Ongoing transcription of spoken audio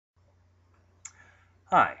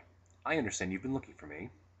Hi, I understand you've been looking for me.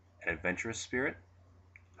 An adventurous spirit?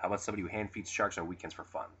 How about somebody who hand feeds sharks on weekends for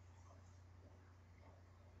fun?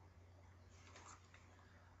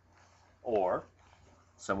 Or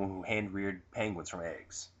someone who hand reared penguins from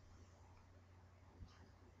eggs?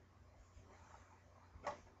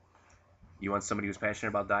 You want somebody who's passionate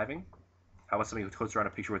about diving? How about somebody who totes around a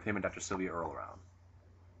picture with him and Dr. Sylvia Earle around?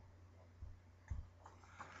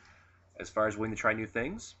 As far as willing to try new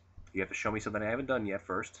things, you have to show me something I haven't done yet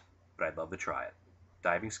first, but I'd love to try it.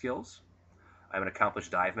 Diving skills? I'm an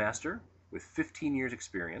accomplished dive master with 15 years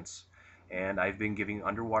experience, and I've been giving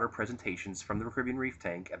underwater presentations from the Caribbean Reef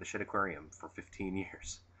Tank at the Shed Aquarium for 15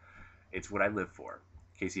 years. It's what I live for.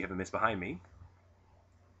 In case you haven't missed behind me,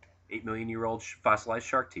 8 million-year-old fossilized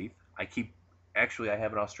shark teeth. I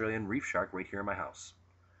have an Australian reef shark right here in my house.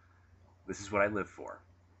 This is what I live for.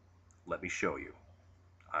 Let me show you.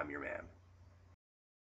 I'm your man.